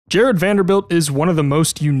Jarred Vanderbilt is one of the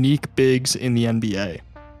most unique bigs in the NBA.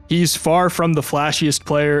 He's far from the flashiest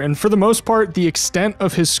player, and for the most part, the extent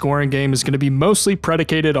of his scoring game is going to be mostly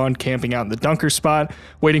predicated on camping out in the dunker spot,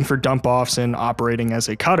 waiting for dump-offs, and operating as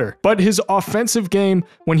a cutter. But his offensive game,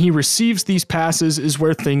 when he receives these passes, is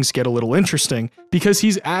where things get a little interesting, because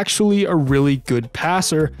he's actually a really good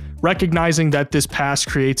passer, recognizing that this pass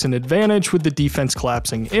creates an advantage with the defense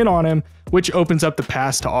collapsing in on him, which opens up the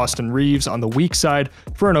pass to Austin Reaves on the weak side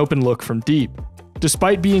for an open look from deep.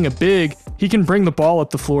 Despite being a big, he can bring the ball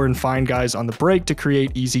up the floor and find guys on the break to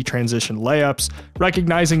create easy transition layups,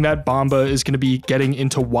 recognizing that Bamba is going to be getting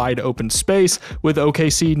into wide open space, with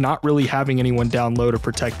OKC not really having anyone down low to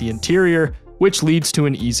protect the interior, which leads to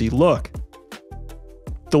an easy look.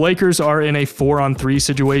 The Lakers are in a 4-on-3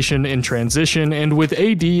 situation in transition, and with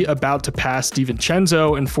AD about to pass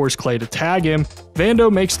DiVincenzo and force Klay to tag him,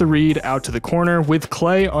 Vando makes the read out to the corner, with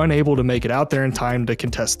Klay unable to make it out there in time to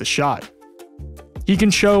contest the shot. He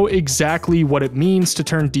can show exactly what it means to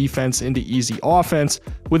turn defense into easy offense,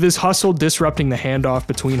 with his hustle disrupting the handoff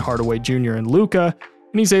between Hardaway Jr. and Luka,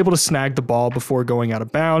 and he's able to snag the ball before going out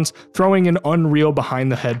of bounds, throwing an unreal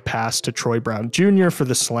behind-the-head pass to Troy Brown Jr. for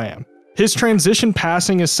the slam. His transition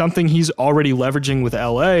passing is something he's already leveraging with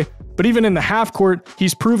LA, but even in the half-court,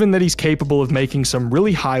 he's proven that he's capable of making some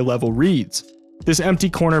really high-level reads. This empty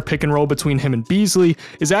corner pick and roll between him and Beasley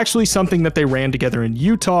is actually something that they ran together in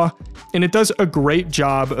Utah, and it does a great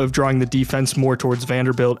job of drawing the defense more towards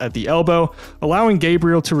Vanderbilt at the elbow, allowing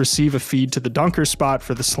Gabriel to receive a feed to the dunker spot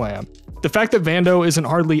for the slam. The fact that Vando isn't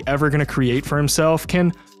hardly ever going to create for himself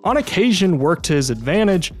can, on occasion, work to his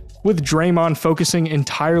advantage, with Draymond focusing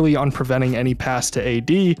entirely on preventing any pass to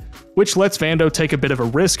AD, which lets Vando take a bit of a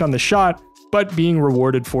risk on the shot, but being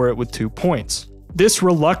rewarded for it with 2 points. This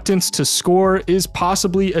reluctance to score is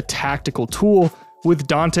possibly a tactical tool, with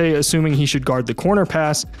Dante assuming he should guard the corner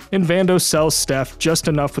pass, and Vando sells Steph just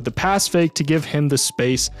enough with the pass fake to give him the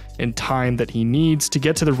space and time that he needs to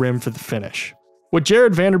get to the rim for the finish. What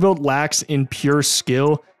Jarred Vanderbilt lacks in pure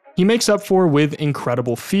skill, he makes up for with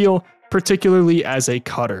incredible feel, particularly as a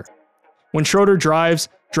cutter. When Schroeder drives,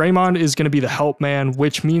 Draymond is going to be the help man,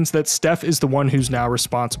 which means that Steph is the one who's now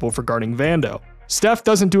responsible for guarding Vando. Steph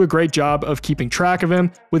doesn't do a great job of keeping track of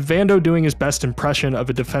him, with Vando doing his best impression of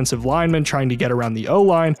a defensive lineman trying to get around the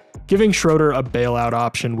O-line, giving Schroeder a bailout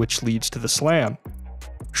option which leads to the slam.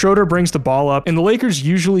 Schroeder brings the ball up, and the Lakers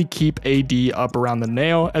usually keep AD up around the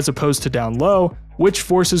nail as opposed to down low, which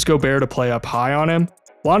forces Gobert to play up high on him.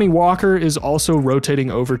 Lonnie Walker is also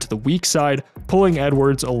rotating over to the weak side, pulling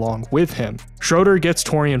Edwards along with him. Schroeder gets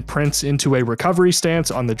Taurean Prince into a recovery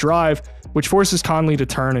stance on the drive, which forces Conley to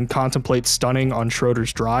turn and contemplate stunning on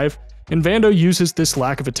Schroeder's drive, and Vando uses this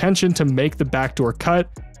lack of attention to make the backdoor cut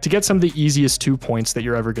to get some of the easiest 2 points that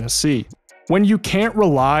you're ever going to see. When you can't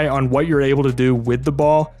rely on what you're able to do with the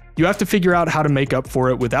ball, you have to figure out how to make up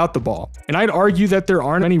for it without the ball. And I'd argue that there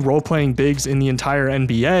aren't any role-playing bigs in the entire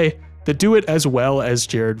NBA that do it as well as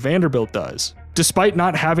Jarred Vanderbilt does. Despite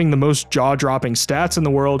not having the most jaw-dropping stats in the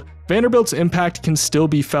world, Vanderbilt's impact can still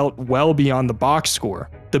be felt well beyond the box score.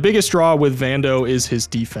 The biggest draw with Vando is his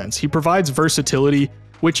defense. He provides versatility,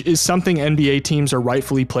 which is something NBA teams are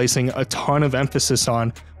rightfully placing a ton of emphasis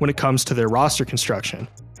on when it comes to their roster construction.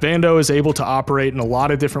 Vando is able to operate in a lot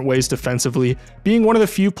of different ways defensively, being one of the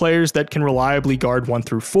few players that can reliably guard 1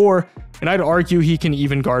 through 4, and I'd argue he can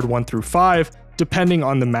even guard 1 through 5, depending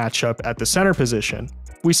on the matchup at the center position.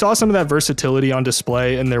 We saw some of that versatility on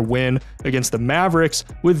display in their win against the Mavericks,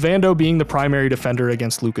 with Vando being the primary defender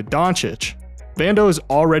against Luka Doncic. Vando is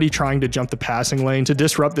already trying to jump the passing lane to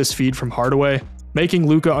disrupt this feed from Hardaway, making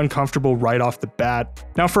Luka uncomfortable right off the bat.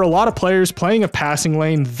 Now, for a lot of players, playing a passing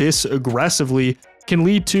lane this aggressively can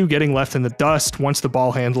lead to getting left in the dust once the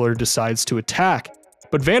ball handler decides to attack,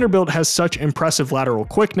 but Vanderbilt has such impressive lateral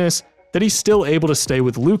quickness that he's still able to stay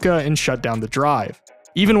with Luka and shut down the drive.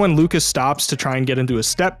 Even when Luka stops to try and get into a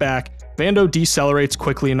step back, Vando decelerates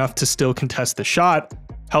quickly enough to still contest the shot,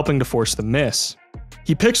 helping to force the miss.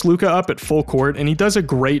 He picks Luka up at full court, and he does a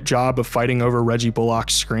great job of fighting over Reggie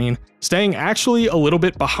Bullock's screen, staying actually a little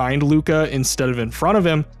bit behind Luka instead of in front of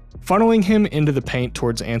him, funneling him into the paint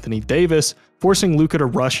towards Anthony Davis, forcing Luka to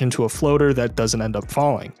rush into a floater that doesn't end up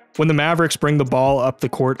falling. When the Mavericks bring the ball up the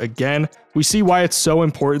court again, we see why it's so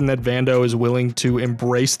important that Vando is willing to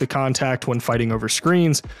embrace the contact when fighting over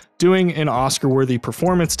screens, doing an Oscar-worthy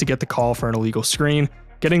performance to get the call for an illegal screen,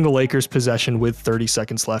 getting the Lakers possession with 30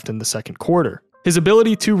 seconds left in the second quarter. His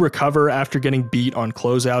ability to recover after getting beat on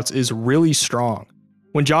closeouts is really strong.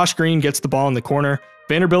 When Josh Green gets the ball in the corner,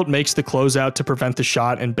 Vanderbilt makes the closeout to prevent the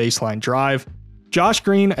shot and baseline drive. Josh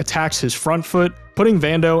Green attacks his front foot, putting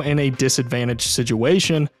Vando in a disadvantaged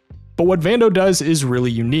situation, but what Vando does is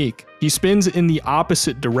really unique. He spins in the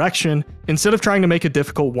opposite direction instead of trying to make a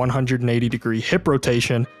difficult 180-degree hip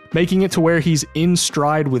rotation, making it to where he's in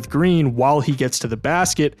stride with Green while he gets to the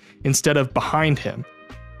basket instead of behind him.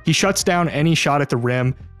 He shuts down any shot at the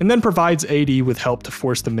rim and then provides AD with help to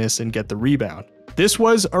force the miss and get the rebound. This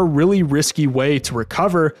was a really risky way to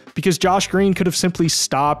recover because Josh Green could have simply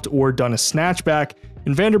stopped or done a snatchback,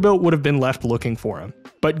 and Vanderbilt would have been left looking for him.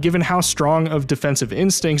 But given how strong of defensive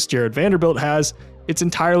instincts Jarred Vanderbilt has, it's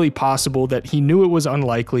entirely possible that he knew it was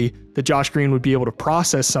unlikely that Josh Green would be able to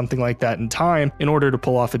process something like that in time in order to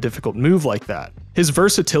pull off a difficult move like that. His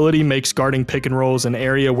versatility makes guarding pick and rolls an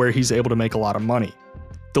area where he's able to make a lot of money.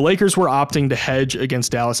 The Lakers were opting to hedge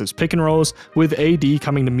against Dallas's pick and rolls, with AD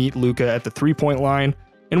coming to meet Luka at the three-point line.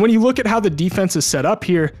 And when you look at how the defense is set up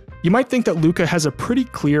here, you might think that Luka has a pretty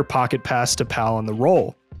clear pocket pass to Powell on the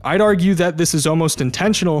roll. I'd argue that this is almost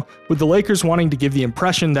intentional, with the Lakers wanting to give the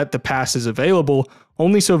impression that the pass is available,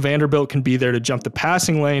 only so Vanderbilt can be there to jump the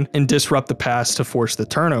passing lane and disrupt the pass to force the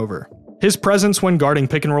turnover. His presence when guarding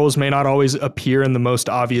pick and rolls may not always appear in the most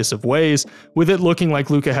obvious of ways, with it looking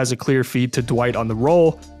like Luka has a clear feed to Dwight on the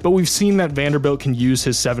roll, but we've seen that Vanderbilt can use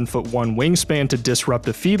his 7'1" wingspan to disrupt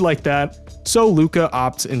a feed like that, so Luka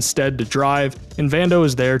opts instead to drive, and Vando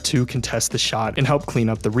is there to contest the shot and help clean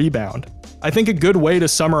up the rebound. I think a good way to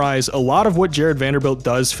summarize a lot of what Jarred Vanderbilt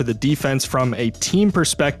does for the defense from a team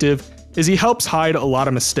perspective is he helps hide a lot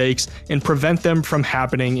of mistakes and prevent them from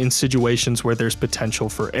happening in situations where there's potential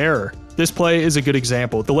for error. This play is a good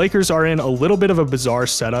example. The Lakers are in a little bit of a bizarre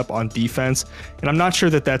setup on defense, and I'm not sure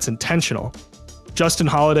that that's intentional. Justin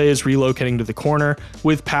Holiday is relocating to the corner,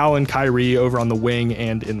 with Powell and Kyrie over on the wing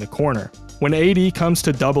and in the corner. When AD comes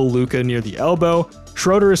to double Luka near the elbow,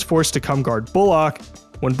 Schroeder is forced to come guard Bullock.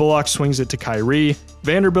 When Bullock swings it to Kyrie,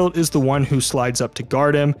 Vanderbilt is the one who slides up to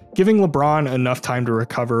guard him, giving LeBron enough time to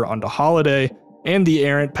recover onto Holiday, and the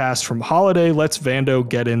errant pass from Holiday lets Vando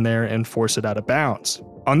get in there and force it out of bounds.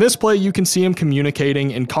 On this play, you can see him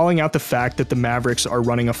communicating and calling out the fact that the Mavericks are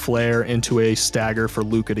running a flare into a stagger for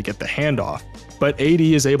Luka to get the handoff, but AD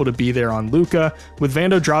is able to be there on Luka, with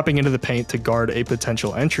Vando dropping into the paint to guard a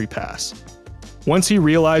potential entry pass. Once he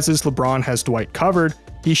realizes LeBron has Dwight covered,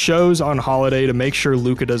 he shows on Holiday to make sure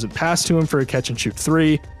Luka doesn't pass to him for a catch-and-shoot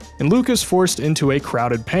three, and Luka's forced into a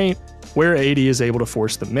crowded paint where AD is able to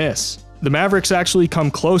force the miss. The Mavericks actually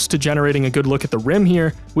come close to generating a good look at the rim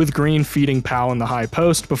here, with Green feeding Powell in the high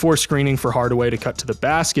post before screening for Hardaway to cut to the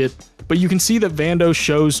basket, but you can see that Vando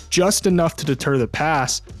shows just enough to deter the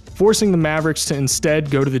pass, forcing the Mavericks to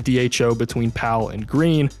instead go to the DHO between Powell and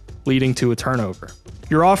Green, leading to a turnover.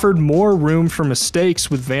 You're offered more room for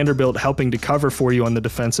mistakes with Vanderbilt helping to cover for you on the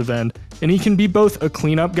defensive end, and he can be both a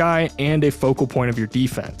cleanup guy and a focal point of your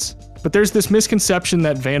defense. But there's this misconception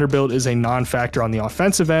that Vanderbilt is a non-factor on the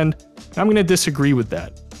offensive end, and I'm going to disagree with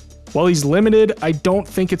that. While he's limited, I don't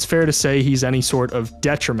think it's fair to say he's any sort of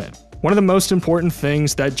detriment. One of the most important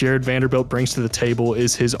things that Jarred Vanderbilt brings to the table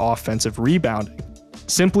is his offensive rebounding.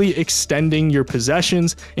 Simply extending your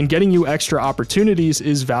possessions and getting you extra opportunities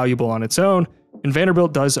is valuable on its own, and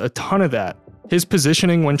Vanderbilt does a ton of that. His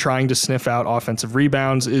positioning when trying to sniff out offensive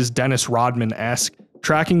rebounds is Dennis Rodman-esque,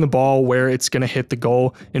 tracking the ball where it's going to hit the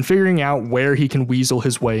goal and figuring out where he can weasel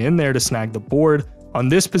his way in there to snag the board. On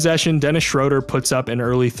this possession, Dennis Schroeder puts up an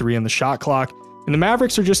early three in the shot clock, and the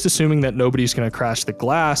Mavericks are just assuming that nobody's going to crash the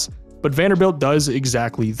glass, but Vanderbilt does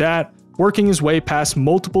exactly that, working his way past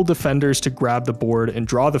multiple defenders to grab the board and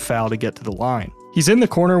draw the foul to get to the line. He's in the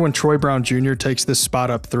corner when Troy Brown Jr. takes this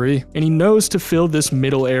spot up three, and he knows to fill this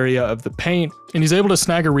middle area of the paint, and he's able to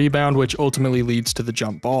snag a rebound which ultimately leads to the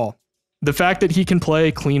jump ball. The fact that he can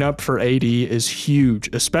play cleanup for AD is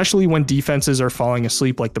huge, especially when defenses are falling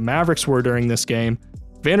asleep like the Mavericks were during this game.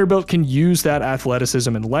 Vanderbilt can use that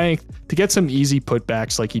athleticism and length to get some easy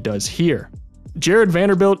putbacks like he does here. Jarred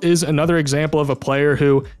Vanderbilt is another example of a player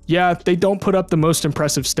who, yeah, they don't put up the most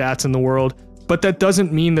impressive stats in the world, but that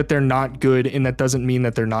doesn't mean that they're not good, and that doesn't mean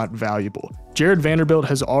that they're not valuable. Jarred Vanderbilt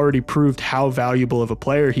has already proved how valuable of a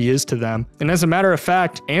player he is to them, and as a matter of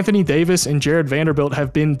fact, Anthony Davis and Jarred Vanderbilt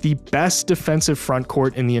have been the best defensive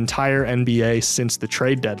frontcourt in the entire NBA since the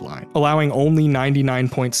trade deadline, allowing only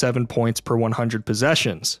 99.7 points per 100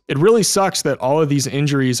 possessions. It really sucks that all of these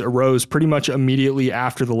injuries arose pretty much immediately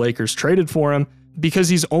after the Lakers traded for him, because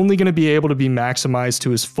he's only going to be able to be maximized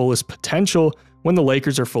to his fullest potential when the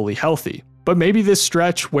Lakers are fully healthy. But maybe this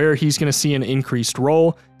stretch where he's going to see an increased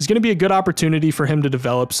role is going to be a good opportunity for him to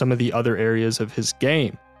develop some of the other areas of his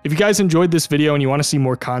game. If you guys enjoyed this video and you want to see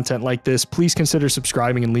more content like this, please consider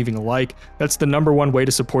subscribing and leaving a like. That's the #1 way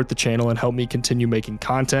to support the channel and help me continue making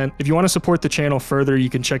content. If you want to support the channel further, you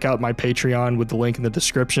can check out my Patreon with the link in the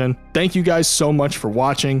description. Thank you guys so much for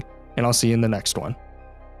watching, and I'll see you in the next one.